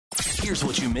Here's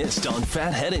what you missed on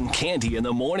Phathead and Cande in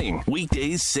the morning.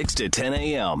 Weekdays 6 to 10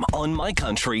 a.m. on My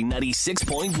Country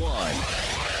 96.1.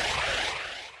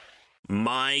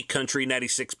 My Country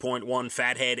 96.1,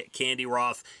 Phathead, Cande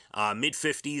Roth,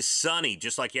 mid-50s, sunny,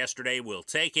 just like yesterday. We'll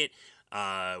take it.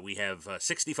 We have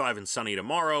 65 and sunny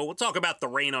tomorrow. We'll talk about the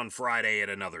rain on Friday at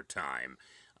another time.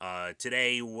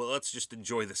 Today, well, let's just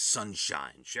enjoy the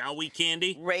sunshine, shall we,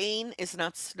 Cande? Rain is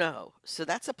not snow, so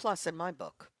that's a plus in my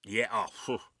book. Yeah,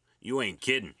 you ain't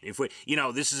kidding. If we,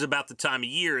 this is about the time of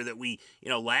year that we,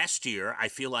 last year, I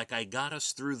feel like I got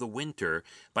us through the winter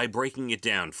by breaking it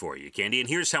down for you, Cande. And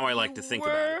here's how I like to think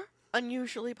about it.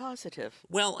 Unusually positive.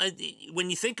 Well, when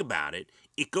you think about it,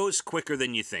 it goes quicker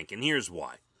than you think, and here's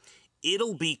why.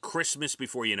 It'll be Christmas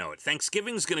before you know it.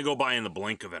 Thanksgiving's going to go by in the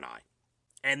blink of an eye.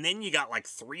 And then you got like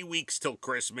 3 weeks till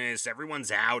Christmas.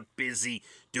 Everyone's out, busy,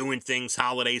 doing things,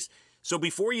 holidays. So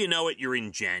before you know it, you're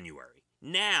in January.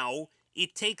 Now,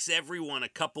 it takes everyone a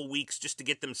couple weeks just to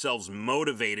get themselves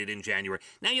motivated in January.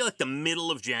 Now you're like the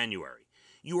middle of January.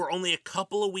 You are only a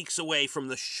couple of weeks away from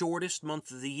the shortest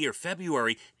month of the year,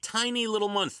 February. Tiny little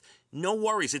month. No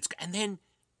worries. And then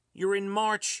you're in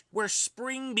March, where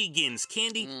spring begins.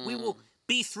 Cande, we will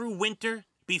be through winter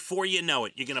before you know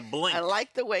it. You're going to blink. I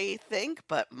like the way you think,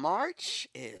 but March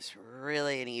is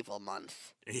really an evil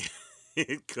month.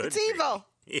 It could it's be. Evil.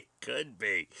 It could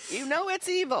be. You know it's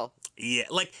evil. Yeah,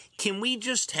 can we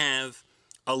just have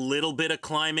a little bit of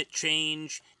climate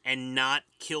change and not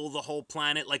kill the whole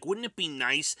planet? Wouldn't it be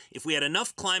nice if we had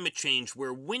enough climate change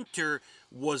where winter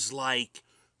was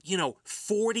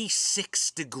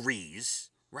 46 degrees,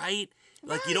 right?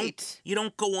 You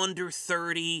don't go under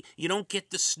 30, you don't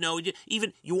get the snow.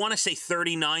 You want to say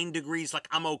 39 degrees,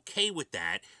 I'm okay with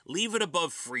that. Leave it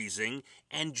above freezing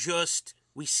and just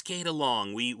we skate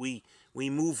along. We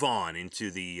move on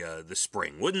into the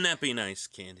spring. Wouldn't that be nice,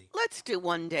 Cande? Let's do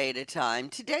one day at a time.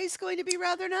 Today's going to be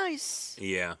rather nice.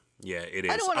 Yeah, it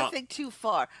is. I don't want to think too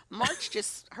far. March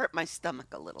just hurt my stomach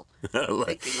a little,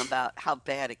 thinking about how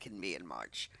bad it can be in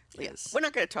March. Yes. We're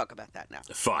not going to talk about that now.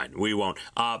 Fine, we won't.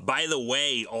 By the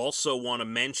way, also want to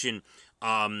mention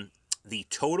the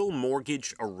Total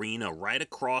Mortgage Arena right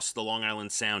across the Long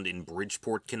Island Sound in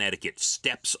Bridgeport, Connecticut,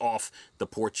 steps off the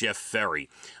Port Jeff Ferry.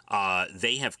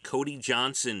 They have Cody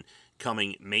Johnson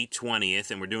coming May 20th,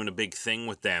 and we're doing a big thing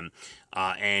with them.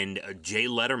 And Jay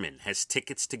Letterman has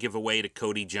tickets to give away to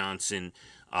Cody Johnson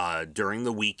during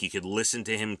the week. You could listen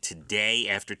to him today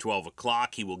after 12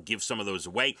 o'clock. He will give some of those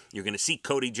away. You're going to see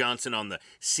Cody Johnson on the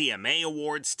CMA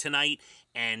Awards tonight,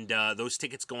 and those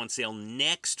tickets go on sale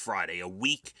next Friday, a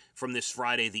week from this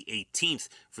Friday, the 18th,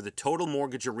 for the Total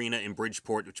Mortgage Arena in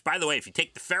Bridgeport, which, by the way, if you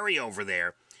take the ferry over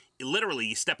there, literally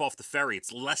you step off the ferry,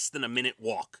 it's less than a minute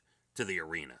walk to the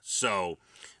arena. So,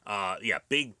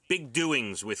 big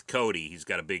doings with Cody. He's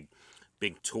got a big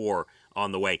tour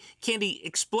on the way. Cande,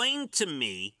 explain to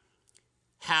me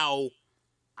how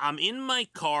I'm in my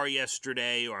car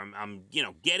yesterday, or I'm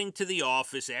getting to the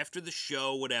office after the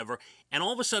show, whatever, and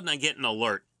all of a sudden I get an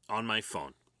alert on my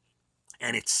phone,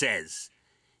 and it says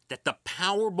that the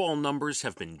Powerball numbers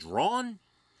have been drawn,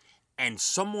 and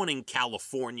someone in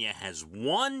California has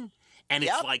won, and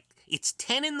it's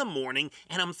 10 in the morning,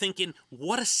 and I'm thinking,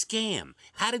 what a scam.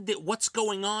 What's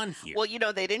going on here?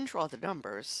 Well, they didn't draw the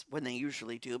numbers when they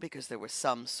usually do because there was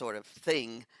some sort of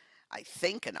thing, I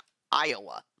think, in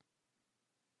Iowa.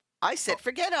 I said,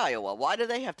 forget Iowa. Why do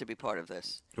they have to be part of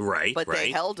this? Right, But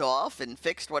they held off and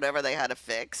fixed whatever they had to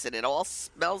fix, and it all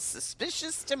smells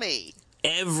suspicious to me.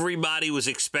 Everybody was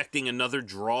expecting another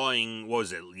drawing, what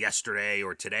was it, yesterday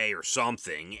or today or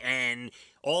something, and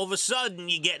all of a sudden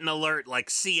you get an alert, like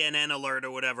CNN alert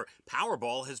or whatever.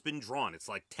 Powerball has been drawn. It's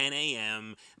like 10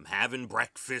 a.m., I'm having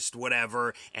breakfast,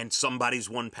 whatever, and somebody's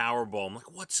won Powerball. I'm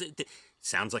like, what's it?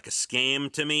 Sounds like a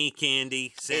scam to me,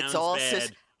 Cande. Sounds it's all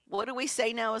bad. What do we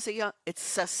say now as a young? It's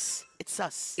sus. It's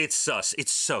sus. It's sus.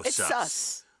 It's so it's sus.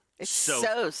 Sus. It's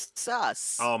so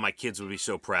sus. Oh, my kids would be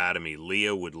so proud of me.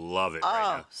 Leah would love it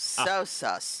right now. So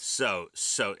sus.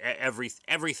 So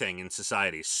everything in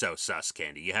society is so sus,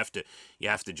 Cande. You have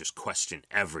to just question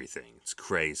everything. It's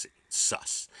crazy. It's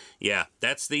sus. Yeah,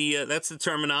 that's the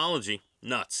terminology.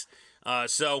 Nuts.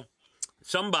 So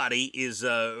somebody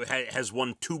has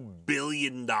won $2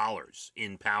 billion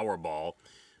in Powerball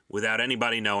without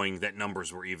anybody knowing that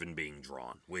numbers were even being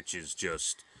drawn, which is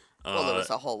just... well, there was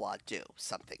a whole lot due.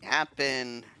 Something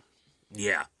happened.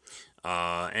 Yeah.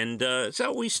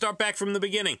 So we start back from the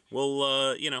beginning.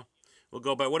 We'll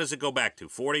go by, what does it go back to?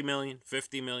 40 million,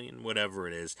 50 million, whatever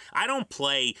it is. I don't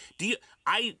play.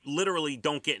 I literally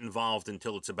don't get involved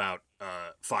until it's about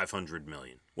 500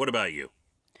 million. What about you?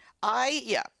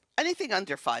 Anything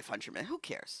under 500 million, who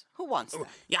cares? Who wants that?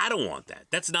 Yeah, I don't want that.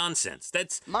 That's nonsense.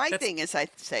 My thing is I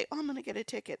say, I'm going to get a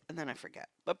ticket, and then I forget.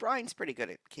 But Brian's pretty good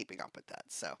at keeping up with that,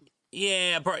 so.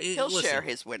 Yeah, He'll share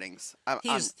his winnings.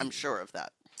 I'm sure of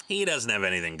that. He doesn't have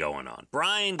anything going on.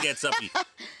 Brian gets up,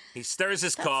 he stirs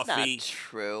his coffee. That's not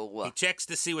true. He checks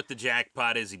to see what the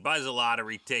jackpot is. He buys a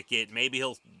lottery ticket. Maybe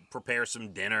he'll prepare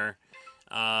some dinner.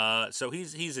 So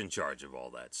he's in charge of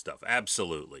all that stuff.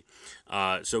 Absolutely.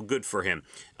 So good for him.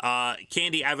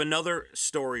 Cande, I have another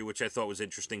story which I thought was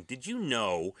interesting. Did you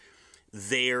know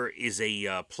there is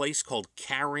a place called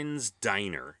Karen's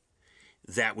Diner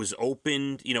that was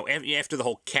opened, after the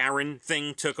whole Karen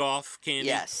thing took off, Cande?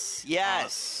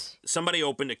 Yes. Somebody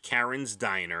opened a Karen's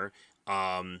Diner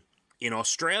in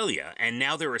Australia, and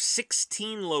now there are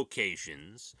 16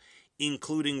 locations,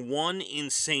 including one in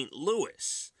St.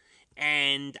 Louis.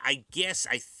 And I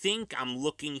think I'm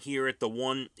looking here at the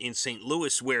one in St.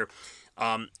 Louis where,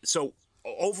 so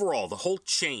overall, the whole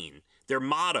chain, their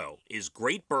motto is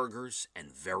great burgers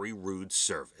and very rude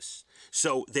service.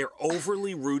 So they're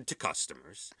overly rude to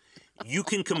customers. You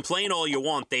can complain all you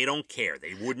want. They don't care.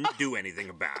 They wouldn't do anything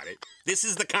about it. This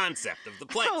is the concept of the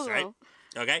place, right?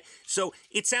 Okay? So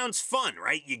it sounds fun,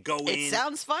 right? You go in. It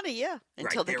sounds funny, yeah.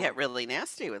 Until they get really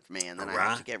nasty with me, and then I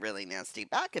have to get really nasty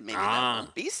back, and maybe that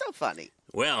won't be so funny.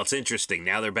 Well, it's interesting.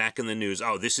 Now they're back in the news.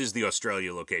 Oh, this is the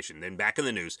Australia location. Then back in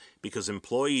the news because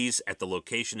employees at the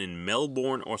location in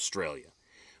Melbourne, Australia,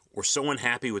 were so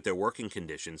unhappy with their working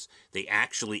conditions, they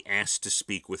actually asked to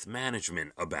speak with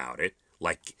management about it,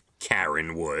 like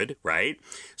Karen would, right?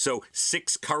 So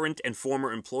 6 current and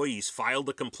former employees filed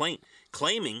a complaint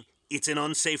claiming it's an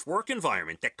unsafe work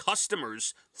environment, that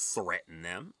customers threaten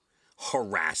them,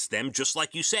 harass them, just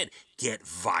like you said, get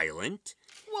violent.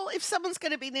 Well, if someone's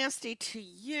going to be nasty to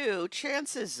you,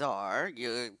 chances are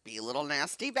you'll be a little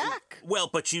nasty back. Well,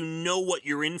 but you know what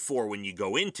you're in for when you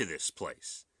go into this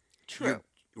place. True.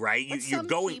 Right? But you're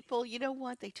going. People, you know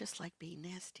what? They just like being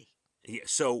nasty. Yeah.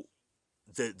 So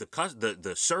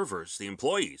the servers, the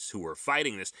employees who were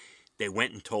fighting this, they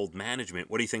went and told management.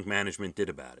 What do you think management did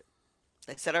about it?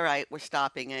 They said, "All right, we're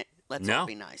stopping it. Let's all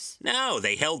be nice." No,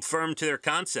 they held firm to their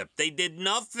concept. They did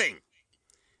nothing.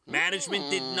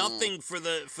 Management did nothing for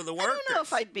the workers. I don't know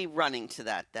if I'd be running to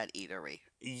that eatery.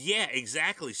 Yeah,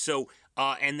 exactly. So,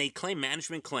 and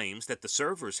management claims that the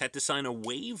servers had to sign a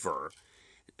waiver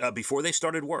before they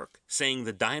started work, saying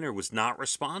the diner was not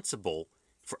responsible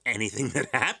for anything that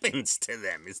happens to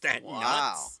them. Is that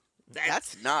nuts?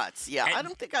 That's nuts. Yeah, I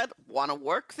don't think I'd want to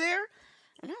work there.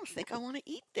 I don't think I want to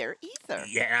eat there either.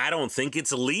 Yeah, I don't think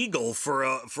it's legal for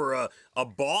a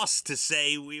boss to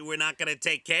say we're not going to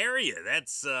take care of you.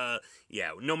 That's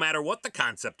no matter what the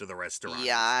concept of the restaurant.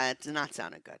 Yeah, it's not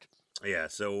sounding good. Yeah.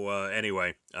 So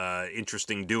anyway,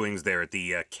 interesting doings there at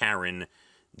the Karen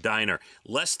Diner.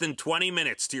 Less than 20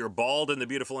 minutes to your bald and the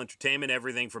beautiful entertainment.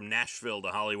 Everything from Nashville to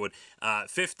Hollywood.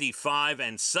 55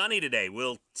 and sunny today.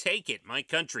 We'll take it. My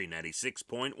Country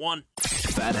 96.1.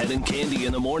 Phathead and Cande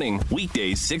in the morning.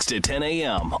 Weekdays 6 to 10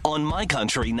 a.m. on My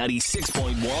Country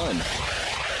 96.1.